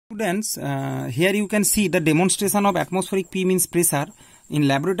students, here you can see the demonstration of atmospheric P means pressure. In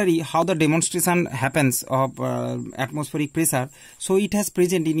laboratory, how the demonstration happens of atmospheric pressure. So it has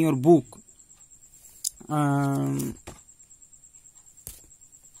present in your book.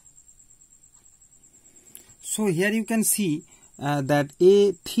 So here you can see that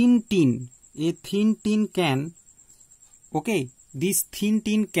a thin tin can, okay, this thin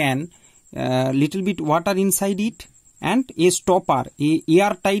tin can, little bit water inside it, and a stopper, a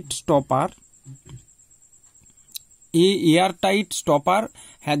airtight stopper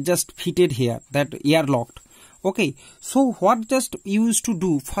has just fitted here, that air locked. Okay, so what just you used to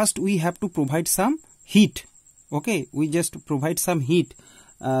do, first we have to provide some heat. Okay, we just provide some heat,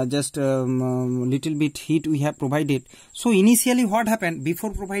 little bit heat we have provided. So initially what happened,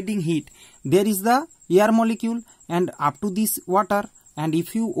 before providing heat, there is the air molecule and up to this water, and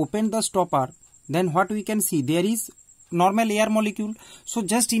if you open the stopper, then what we can see, there is normal air molecule. So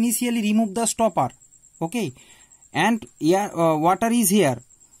just initially remove the stopper, okay, and water is here,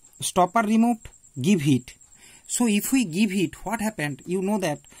 stopper removed, give heat. So if we give heat, what happened, you know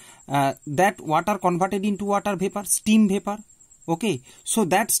that that water converted into water vapor, steam vapor. Okay, so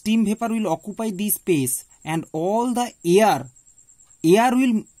that steam vapor will occupy this space, and all the air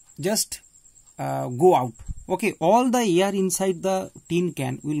will just go out. Okay, all the air inside the tin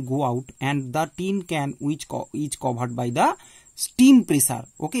can will go out, and the tin can which is covered by the steam pressure.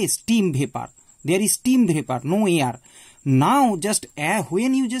 Okay, steam vapor. There is steam vapor, no air. Now just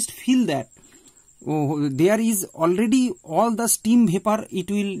when you just feel that there is already all the steam vapor, it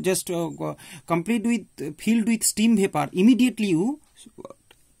will just filled with steam vapor. Immediately you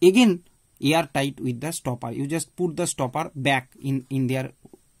again air tight with the stopper. You just put the stopper back in there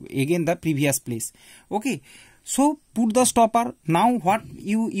again, the previous place. Okay, so put the stopper. Now what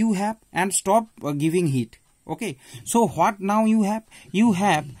you have, and stop giving heat. Okay, so what now you have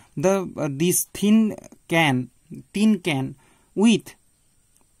the this tin can with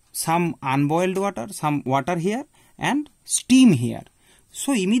some unboiled water, some water here, and steam here.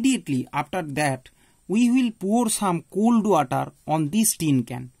 So immediately after that we will pour some cold water on this tin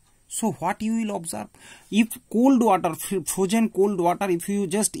can. So what you will observe, if cold water, frozen cold water, if you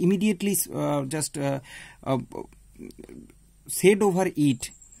just immediately shed over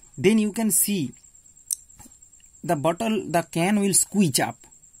it, then you can see the can will squeeze up.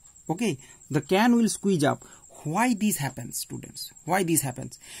 Okay, the can will squeeze up. Why this happens, students? Why this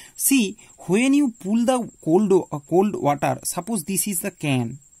happens? See, when you pull the cold water, suppose this is the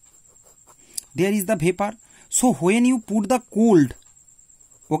can, there is the vapor. So when you put the cold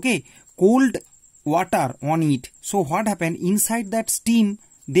water on it, so what happened, inside that steam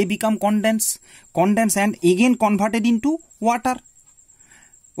they become condense and again converted into water.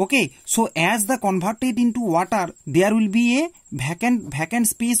 Okay, so as the converted into water, there will be a vacant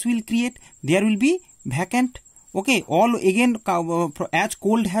space will create. There will be vacant. Okay, all again as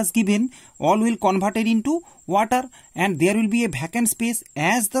cold has given, all will converted into water, and there will be a vacant space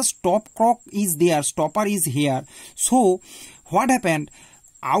as the stopcock is there, stopper is here. So what happened,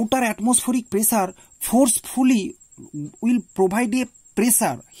 outer atmospheric pressure forcefully will provide a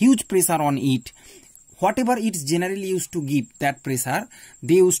pressure, huge pressure on it. Whatever it's generally used to give, that pressure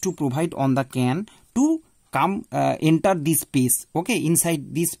they used to provide on the can to come enter this space. Okay,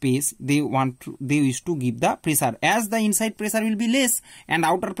 inside this space they used to give the pressure. As the inside pressure will be less and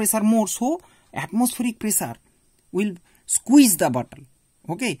outer pressure more, so atmospheric pressure will squeeze the bottle.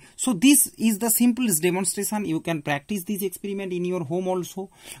 Okay, so this is the simplest demonstration. You can practice this experiment in your home also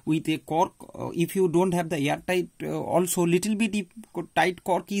with a cork. If you don't have the airtight, also little bit if tight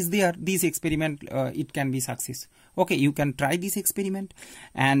cork is there, this experiment it can be success. Okay, you can try this experiment,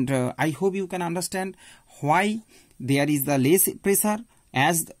 and I hope you can understand why there is the less pressure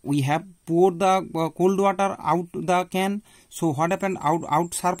as we have poured the cold water out the can. So what happened,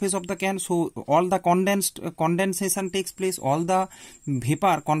 out surface of the can, so all the condensation takes place, all the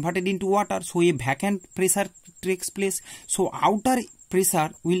vapor converted into water, so a vacant pressure takes place, so outer pressure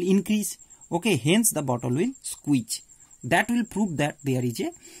will increase. Okay, hence the bottle will squeeze. That will prove that there is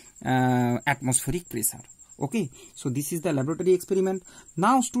a atmospheric pressure. Okay, so this is the laboratory experiment.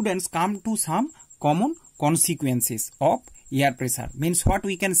 Now students, come to some common consequences of air pressure, means what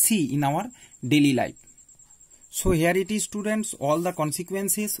we can see in our daily life. So here it is, students, all the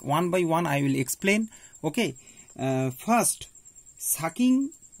consequences one by one I will explain. Okay, first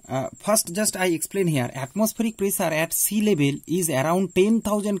just I explain here. Atmospheric pressure at sea level is around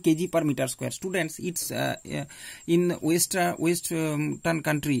 10,000 kg per meter square. Students, it's in western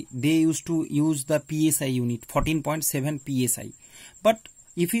country they used to use the PSI unit, 14.7 PSI. But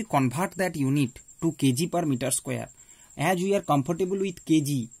if you convert that unit to kg per meter square, as we are comfortable with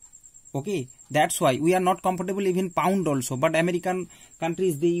kg, Okay, that's why we are not comfortable even pound also, but American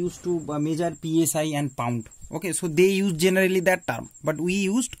countries, they used to measure psi and pound. Okay, so they use generally that term, but we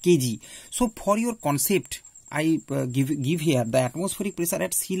used kg. So for your concept, I give here the atmospheric pressure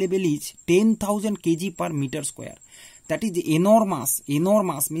at sea level is 10,000 kg per meter square. That is enormous.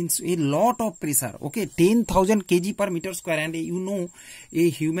 Enormous means a lot of pressure. Okay, 10,000 kg per meter square, and you know a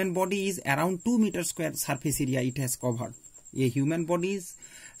human body is around 2 meter square surface area it has covered. A human body's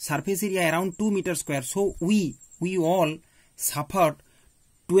surface area around 2 meter square. So we all suffered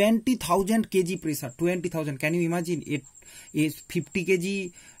 20,000 kg pressure. 20,000. Can you imagine it? Is 50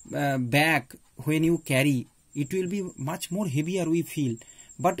 kg bag when you carry, it will be much more heavier, we feel.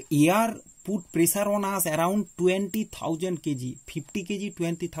 But air put pressure on us around 20,000 kg. 50 kg,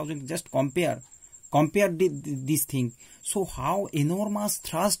 20,000. Just compare this thing. So how enormous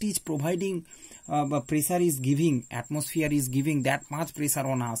thrust is providing, pressure is giving, atmosphere is giving that much pressure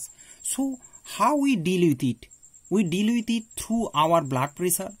on us. So how we deal with it? We deal with it through our blood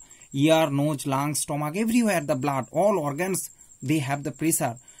pressure, ear, nose, lungs, stomach, everywhere the blood, all organs, they have the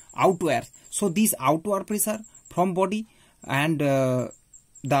pressure outward. So this outward pressure from body and the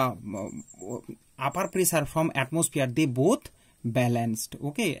upper pressure from atmosphere, they both balanced.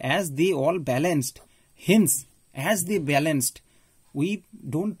 Okay, as they all balanced, hence as they balanced, we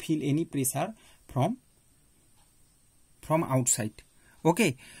don't feel any pressure from outside.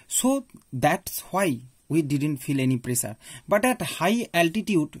 Okay, so that's why we didn't feel any pressure. But at high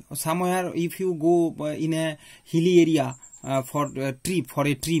altitude, somewhere if you go in a hilly area for a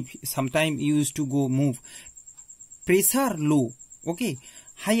trip, sometime you used to go move, pressure low. Okay,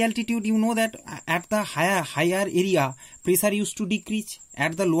 high altitude, you know that at the higher area, pressure used to decrease.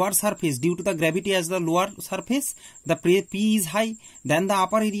 At the lower surface, due to the gravity as the lower surface, the P is high than the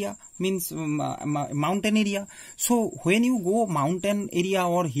upper area, means mountain area. So when you go mountain area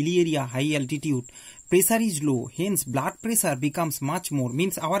or hilly area, high altitude, pressure is low, hence blood pressure becomes much more,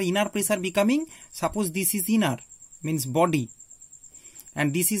 means our inner pressure becoming, suppose this is inner, means body,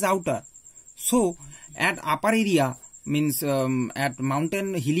 and this is outer. So at upper area, means at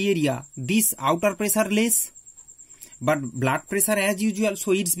mountain hilly area, this outer pressure less, but blood pressure as usual,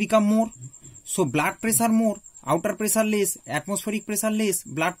 so it's become more. So blood pressure more, outer pressure less, atmospheric pressure less,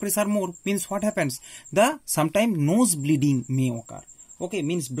 blood pressure more, means what happens? The sometime nose bleeding may occur. Okay,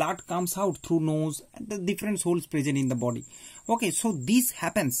 means blood comes out through nose and the different holes present in the body. Okay, so this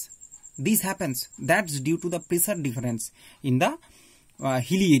happens. That's due to the pressure difference in the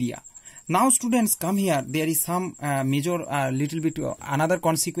hilly area. Now students, come here, there is some major little bit another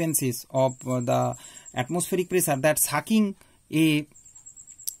consequences of the atmospheric pressure, that sucking a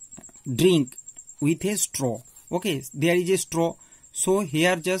drink with a straw. Okay, there is a straw. So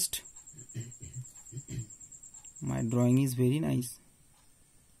here just, my drawing is very nice.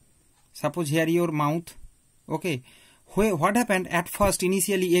 Suppose here your mouth. Okay, what happened at first,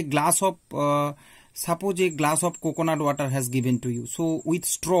 initially a glass of, suppose a glass of coconut water has given to you. So with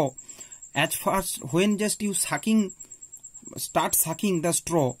straw, at first when just you start sucking the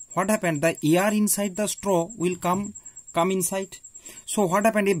straw, what happened? The air inside the straw will come inside. So what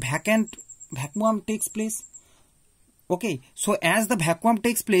happened? A vacuum takes place. Okay, so as the vacuum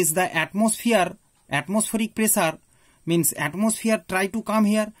takes place, the atmospheric pressure, means atmosphere try to come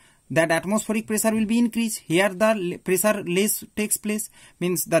here, that atmospheric pressure will be increased. Here the pressure less takes place,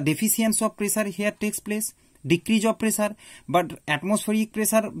 means the deficiency of pressure here takes place, decrease of pressure, but atmospheric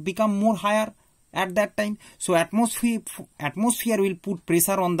pressure become more higher at that time. So atmosphere will put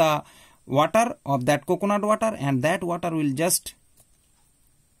pressure on the water of that coconut water, and that water will just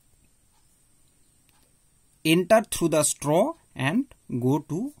enter through the straw and go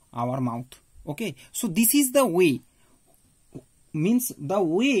to our mouth. Okay, so this is the way, means the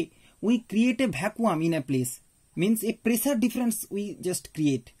way we create a vacuum in a place, means a pressure difference we just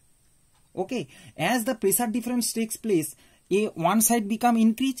create. Okay, as the pressure difference takes place, one side become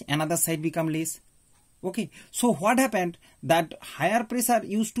increase, another side become less. Okay, so what happened? That higher pressure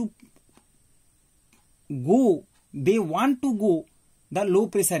used to go, they want to go the low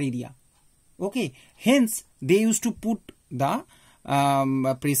pressure area. Okay, hence they used to put the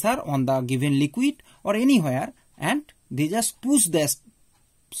pressure on the given liquid or anywhere, and they just push that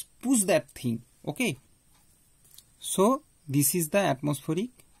thing. Okay, so this is the atmospheric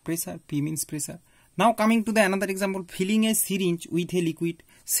pressure. P means pressure. Now coming to the another example, filling a syringe with a liquid.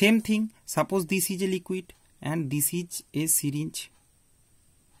 Same thing, suppose this is a liquid and this is a syringe.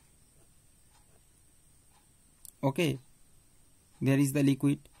 Okay, there is the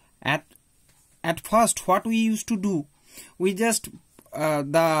liquid. At first what we used to do, we just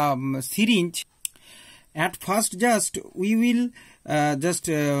the syringe, at first just we will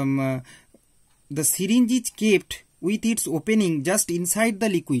the syringe is kept with its opening just inside the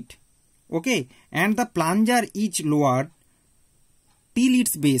liquid, okay, and the plunger is lowered till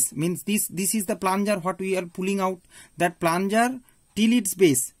its base. Means this is the plunger what we are pulling out, that plunger till its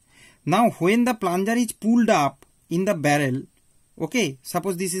base. Now when the plunger is pulled up in the barrel, okay,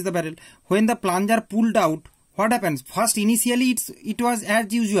 suppose this is the barrel, when the plunger pulled out, what happens? First initially it was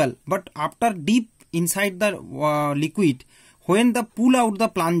as usual, but after deep inside the liquid, when the pull out the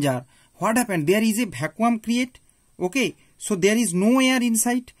plunger, what happened? There is a vacuum create, okay, so there is no air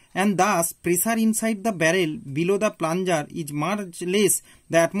inside, and thus pressure inside the barrel below the plunger is much less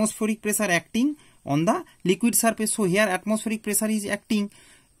the atmospheric pressure acting on the liquid surface. So here atmospheric pressure is acting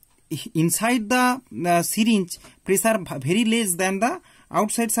inside the syringe, pressure very less than the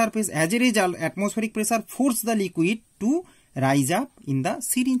outside surface. As a result, atmospheric pressure force the liquid to rise up in the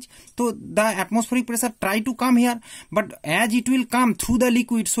syringe. So the atmospheric pressure try to come here, but as it will come through the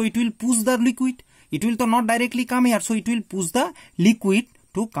liquid, so it will push the liquid. It will not directly come here, so it will push the liquid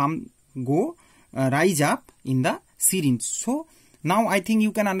to rise up in the syringe. So now I think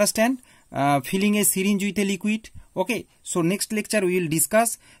you can understand filling a syringe with a liquid. Okay, so next lecture we will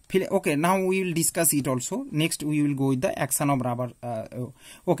discuss. Okay, now we will discuss it also. Next we will go with the action of rubber.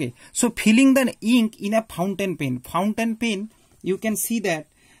 Okay, so filling the ink in a fountain pen. Fountain pen, you can see that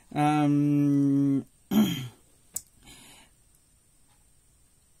when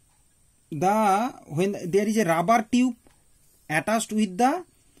there is a rubber tube attached with the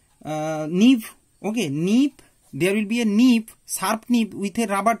nib, okay, nib, there will be a nib, sharp nib with a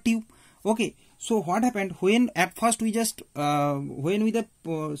rubber tube. Okay, so what happened when at first we just when we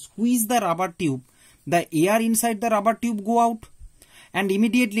squeeze the rubber tube, the air inside the rubber tube go out, and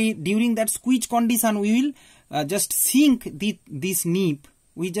immediately during that squeeze condition we will just sink this nib.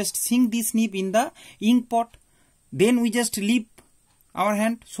 We just sink this nib in the ink pot. Then we just leave our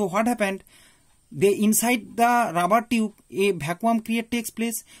hand. So what happened? Inside the rubber tube a vacuum create takes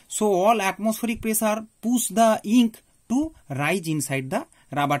place. So all atmospheric pressure push the ink to rise inside the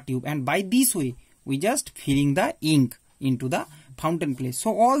rubber tube, and by this way we just filling the ink into the fountain place.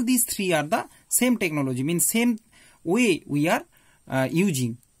 So all these three are the same technology, means same way we are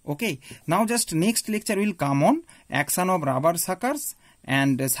using. Okay, now just next lecture will come on action of rubber suckers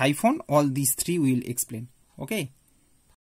and siphon. All these three we will explain. Okay.